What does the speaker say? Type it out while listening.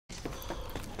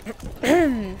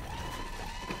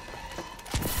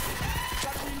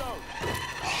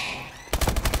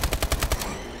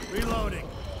Reloading.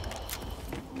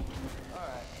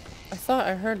 I thought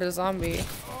I heard a zombie.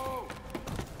 Oh,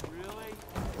 really?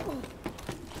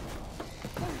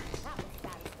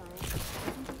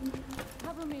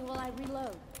 Cover me while I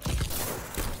reload.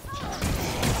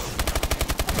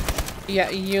 Yeah,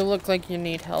 you look like you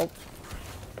need help.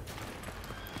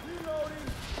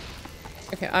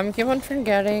 Okay, I'm keep on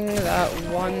forgetting that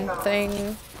one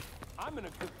thing.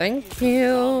 Thank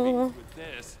you.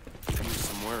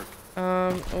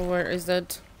 Where is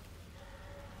it?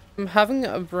 I'm having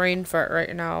a brain fart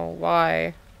right now.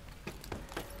 Why?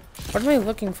 What am I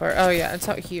looking for? Oh yeah, it's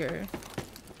out here.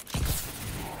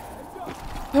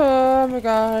 Oh my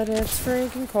god, it's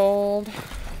freaking cold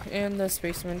in this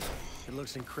basement. It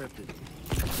looks encrypted.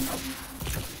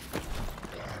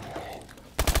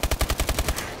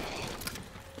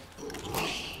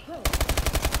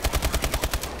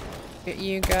 Get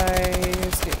you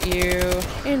guys, get you,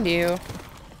 and you.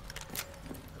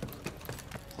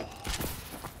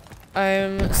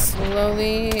 I'm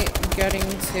slowly getting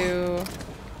to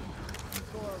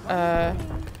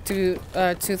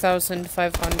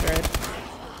 2,500.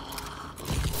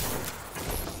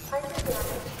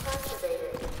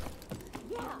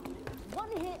 Yeah,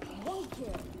 one hit, one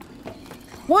kill.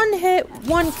 One hit,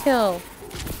 one kill.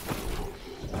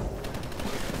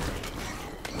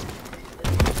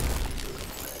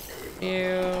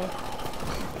 Ew.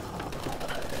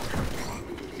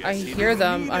 I hear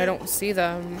them, I don't see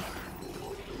them.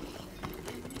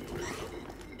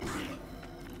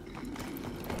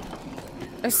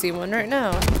 I see one right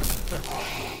now.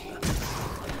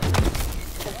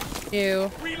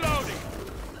 Ew. Reloading.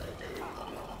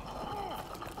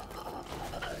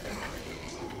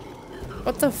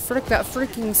 What the frick, that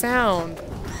freaking sound?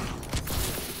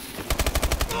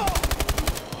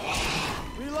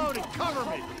 Reloading. Cover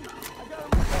me.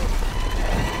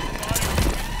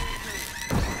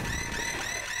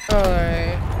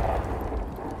 Alright.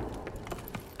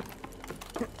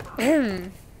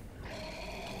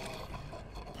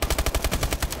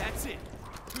 That's it.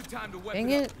 Good time to Dang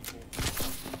it.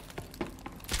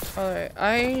 Alright,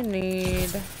 I need...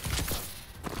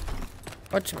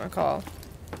 whatchamacall?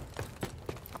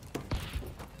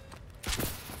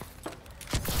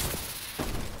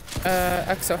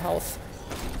 Exo health.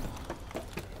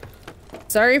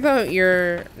 Sorry about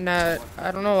your net.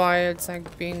 I don't know why it's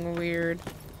like being weird.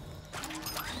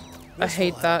 I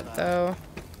hate that though.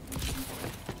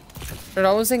 It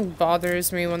always like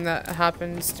bothers me when that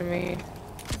happens to me.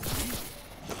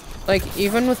 Like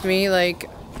even with me, like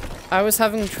I was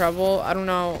having trouble. I don't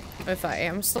know if I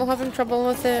am still having trouble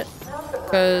with it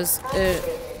because it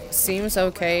seems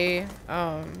okay.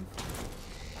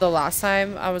 The last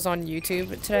time I was on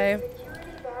YouTube today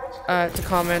to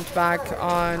comment back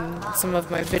on some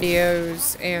of my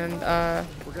videos and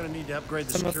We're gonna need to upgrade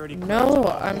the some security. no,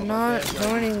 I'm not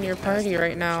joining your party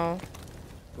right now.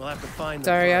 We'll have to find.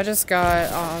 Sorry, I just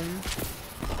got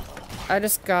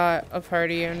a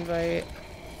party invite.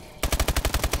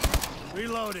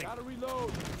 Reloading.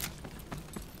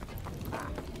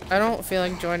 I don't feel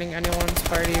like joining anyone's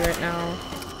party right now.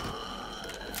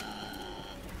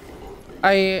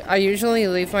 I usually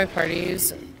leave my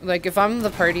parties, like if I'm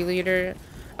the party leader,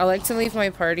 I like to leave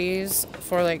my parties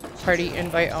for like party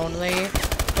invite only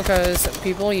because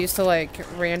people used to like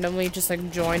randomly just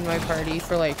like join my party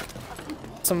for like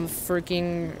some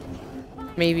freaking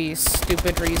maybe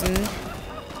stupid reason.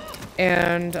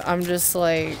 And I'm just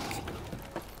like,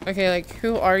 okay, like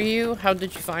who are you? How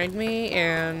did you find me?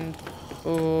 And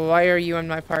why are you in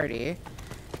my party?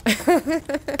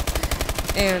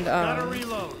 And Gotta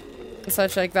reload.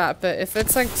 such like that. But if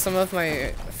it's like some of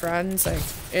my friends, like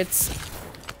it's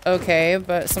okay,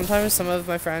 but sometimes some of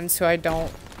my friends who I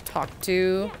don't talk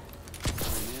to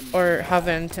or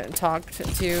haven't talked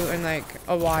to in like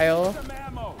a while,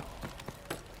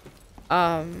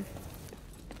 I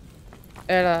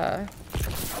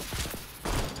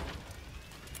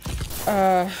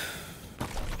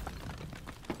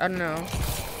don't know,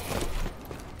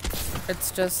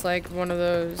 it's just like one of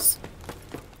those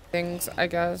things, I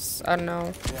guess. I don't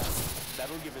know. Yeah,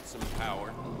 that'll give it some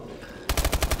power.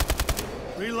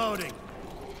 Reloading.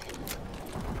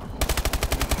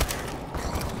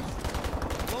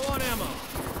 Low on ammo.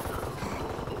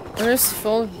 Where's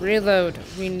full reload?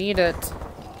 We need it.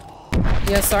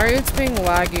 Yeah, sorry it's being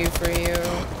laggy for you.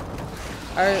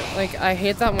 I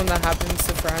hate that when that happens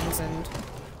to friends and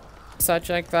such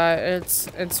like that.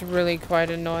 It's really quite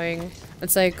annoying.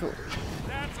 It's like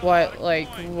what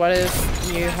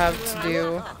if you have to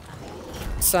do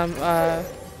some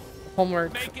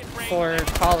homework for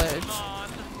college.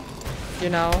 You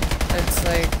know? It's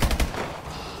like,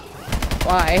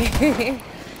 why?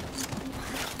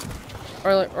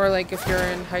 or like if you're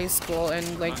in high school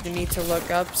and like you need to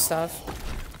look up stuff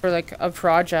for like a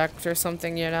project or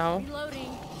something, you know?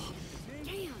 Reloading.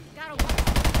 Damn, gotta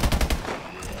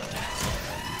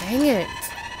Dang it.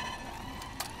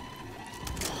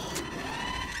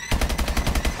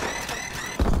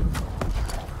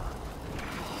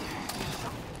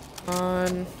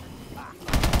 On.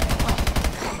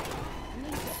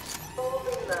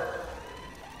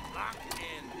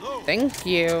 Thank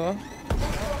you.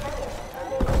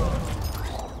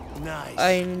 Nice.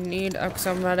 I need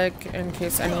Exo Medic in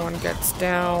case anyone gets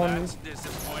down. That's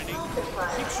disappointing.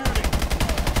 Keep shooting.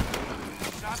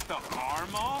 Shot the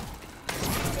arm off?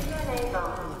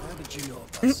 How did you know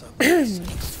about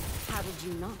zombies? How did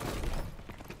you know?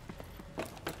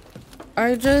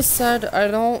 I just said I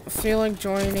don't feel like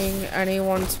joining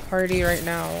anyone's party right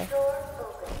now.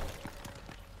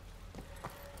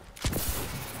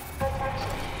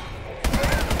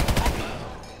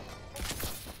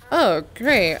 Oh,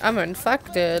 great, I'm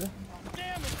infected.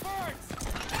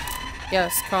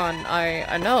 Yes, Con,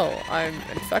 I know, I'm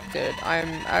infected. I'm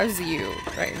as you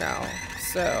right now,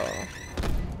 so...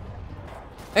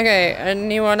 Okay,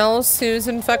 anyone else who's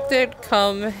infected,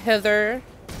 come hither.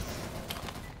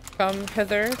 Come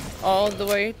hither, all the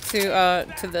way to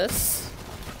this.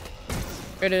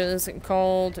 It is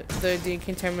called the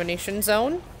decontamination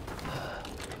zone.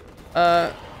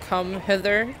 Come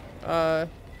hither,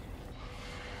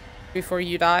 before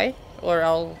you die, or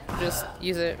I'll just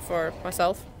use it for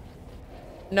myself.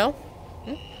 No?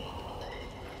 Hmm?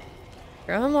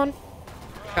 Come on.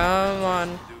 Come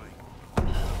on.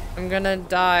 I'm gonna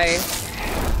die.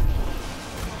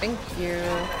 Thank you.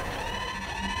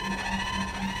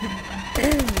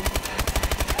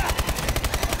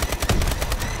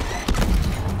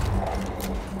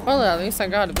 Well, at least I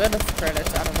got a bit of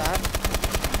credits out of that.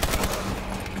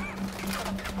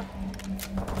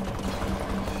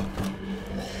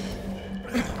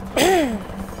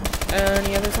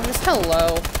 Any others on this?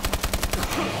 Hello.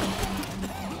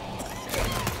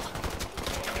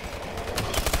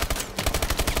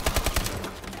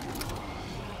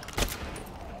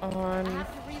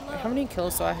 How many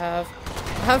kills do I have?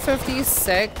 I have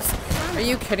 56. Are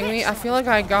you kidding me? I feel like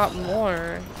I got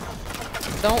more.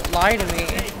 Don't lie to me.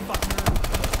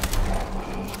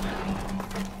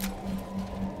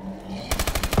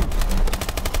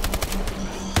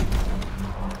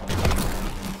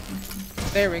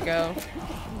 There we go.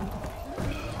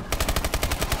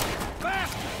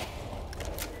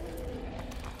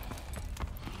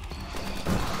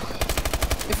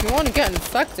 If you want to get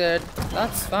infected,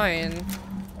 that's fine.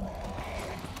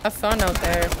 Have fun out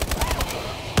there.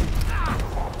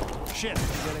 Shit, I'm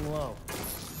getting low.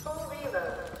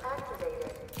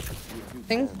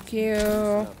 Thank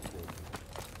you.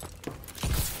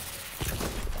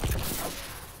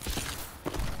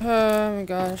 Oh my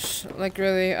gosh. Like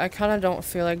really, I kind of don't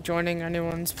feel like joining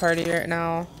anyone's party right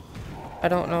now. I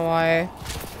don't know why.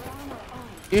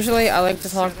 Usually I like to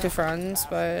talk to friends,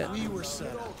 but We were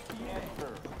set up.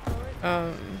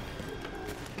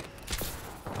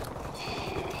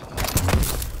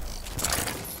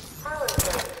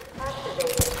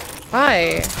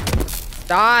 Hi.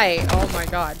 Die. Oh my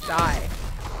god, die.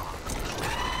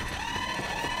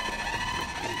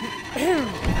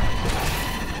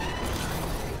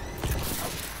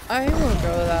 I will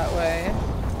go that way.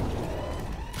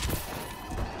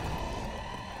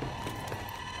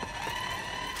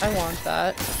 I want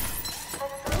that.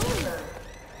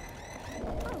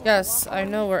 Yes, I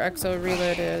know where Exo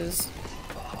Reload is.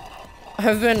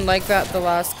 I've been like that the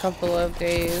last couple of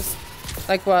days.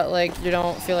 Like what, like you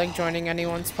don't feel like joining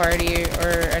anyone's party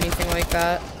or anything like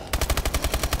that?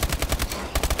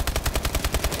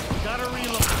 Gotta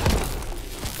reload.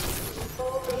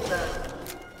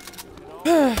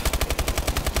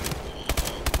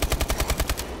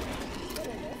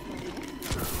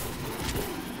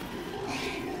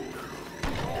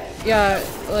 Yeah,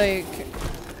 like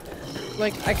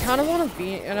I kind of want to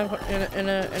be in a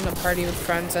party with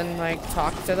friends and like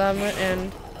talk to them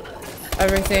and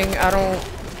everything. I don't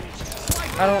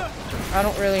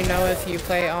really know if you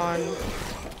play on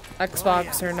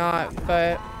Xbox or not,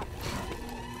 but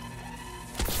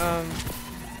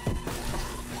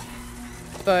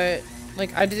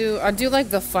like I do like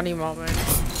the funny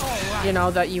moments, you know,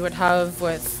 that you would have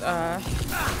with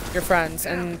your friends,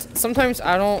 and sometimes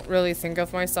I don't really think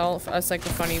of myself as like a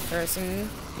funny person.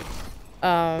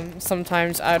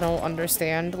 Sometimes I don't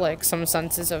understand like some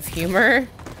senses of humor.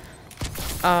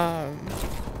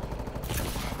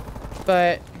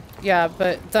 But Yeah,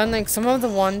 but then like some of the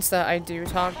ones that I do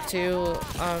talk to,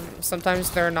 sometimes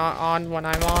they're not on when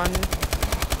I'm on,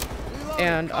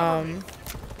 and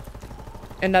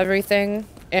everything.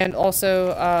 And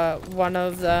also, one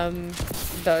of them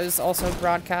does also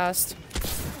broadcast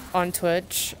on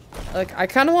Twitch. Like, I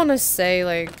kind of want to say,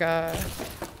 like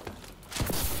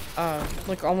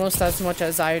almost as much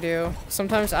as I do.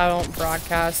 Sometimes I don't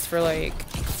broadcast for, like,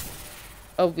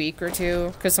 a week or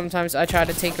two, because sometimes I try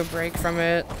to take a break from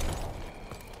it.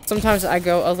 Sometimes I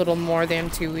go a little more than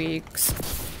 2 weeks.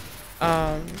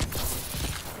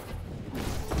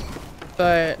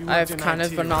 But I've kind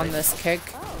of been on this kick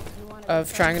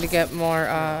of trying to get more,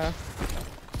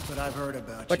 But I've heard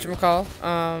about whatchamacall,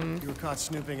 you were caught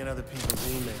snooping in other people's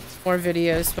emails. more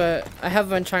videos, but I have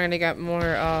been trying to get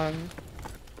more,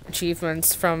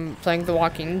 achievements from playing The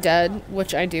Walking Dead,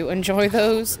 which I do enjoy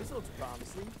those.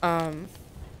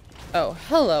 Oh,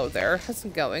 hello there, how's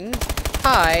it going?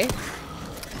 Hi.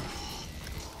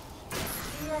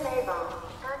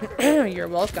 You're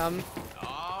welcome.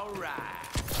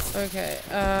 Okay,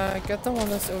 get the one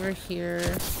that's over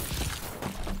here.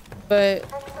 But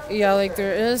yeah, like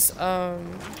there is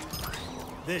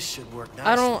This should work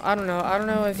nicely. I don't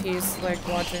know if he's like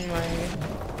watching my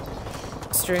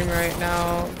stream right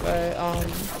now, but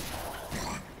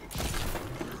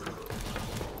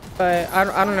I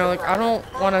don't know, like I don't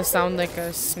want to sound like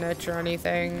a snitch or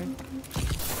anything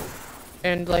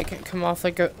and like come off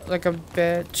like a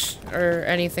bitch or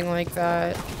anything like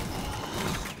that.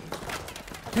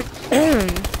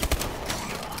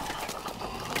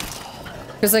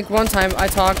 Because like one time I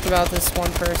talked about this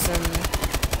one person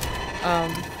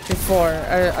before,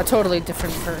 a totally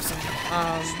different person,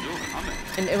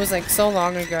 and it was like so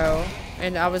long ago,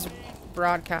 and I was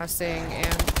broadcasting,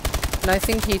 and I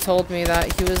think he told me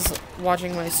that he was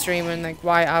watching my stream and like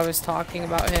why I was talking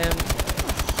about him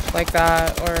like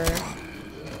that or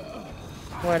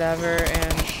whatever,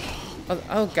 and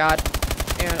oh god,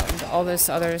 and all this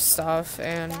other stuff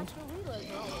and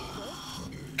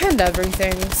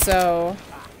everything, so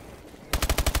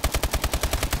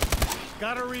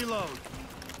Gotta reload.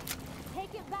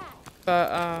 Take it back.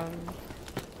 but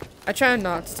I try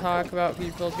not to talk about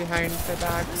people behind their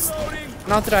backs.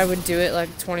 Not that I would do it like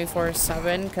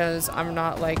 24/7, because I'm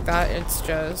not like that. It's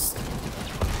just,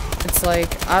 it's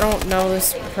like I don't know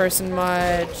this person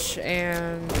much,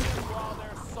 and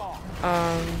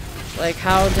like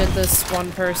how did this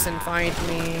one person find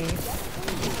me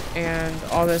and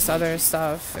all this other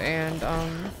stuff, and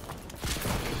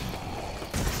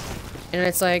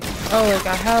it's like, oh, like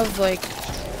I have like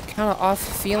kind of off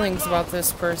feelings about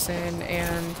this person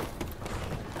and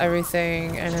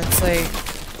everything, and it's like,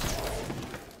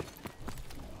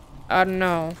 I don't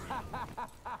know,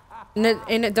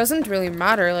 and it doesn't really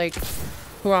matter like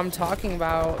who I'm talking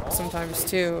about sometimes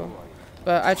too,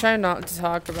 but I try not to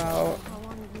talk about How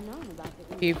long have you known about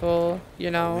the people, you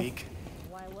A know. week.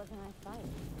 Why wasn't I fighting?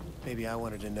 Maybe I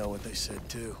wanted to know what they said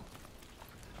too.